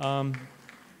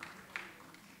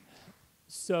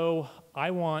 So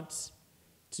I want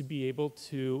to be able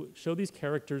to show these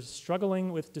characters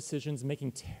struggling with decisions,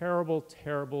 making terrible,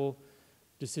 terrible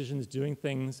decisions, doing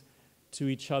things to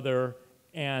each other,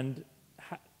 and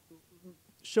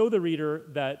show the reader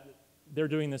that they're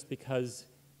doing this because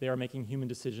they are making human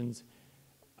decisions.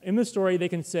 In the story, they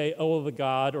can say, oh, well, the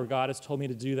God or God has told me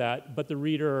to do that, but the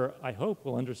reader, I hope,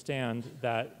 will understand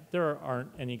that there aren't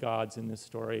any gods in this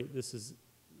story. This is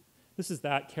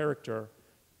that character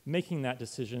making that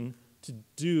decision to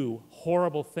do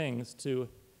horrible things to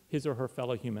his or her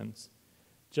fellow humans,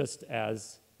 just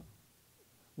as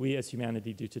we as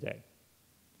humanity do today.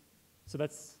 So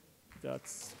that's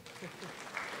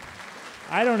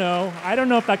I don't know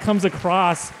if that comes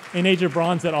across in Age of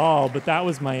Bronze at all, but that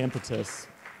was my impetus.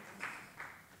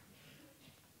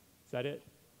 Is that it?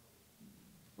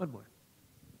 One more.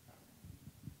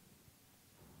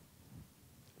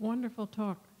 Wonderful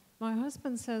talk. My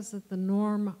husband says that the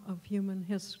norm of human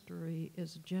history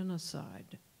is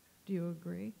genocide. Do you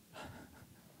agree?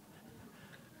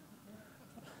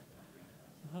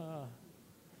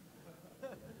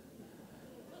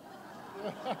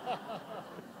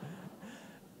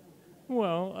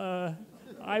 Well,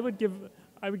 I would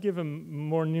give a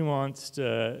more nuanced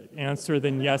answer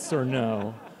than yes or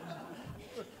no.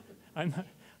 I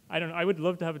don't know. I would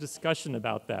love to have a discussion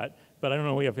about that, but I don't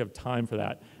know if we have time for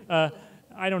that.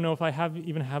 I don't know if I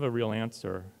even have a real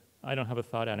answer. I don't have a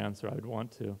thought-out answer I would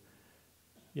want to.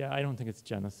 Yeah, I don't think it's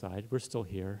genocide. We're still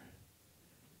here,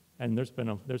 and there's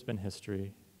been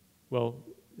history. Well,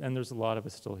 and there's a lot of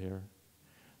us still here.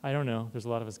 I don't know. There's a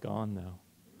lot of us gone now.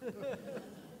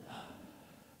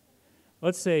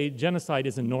 Let's say genocide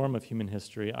is a norm of human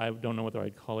history. I don't know whether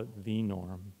I'd call it the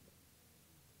norm.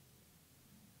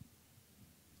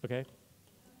 Okay?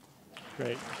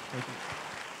 Great. Thank you.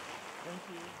 Thank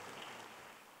you.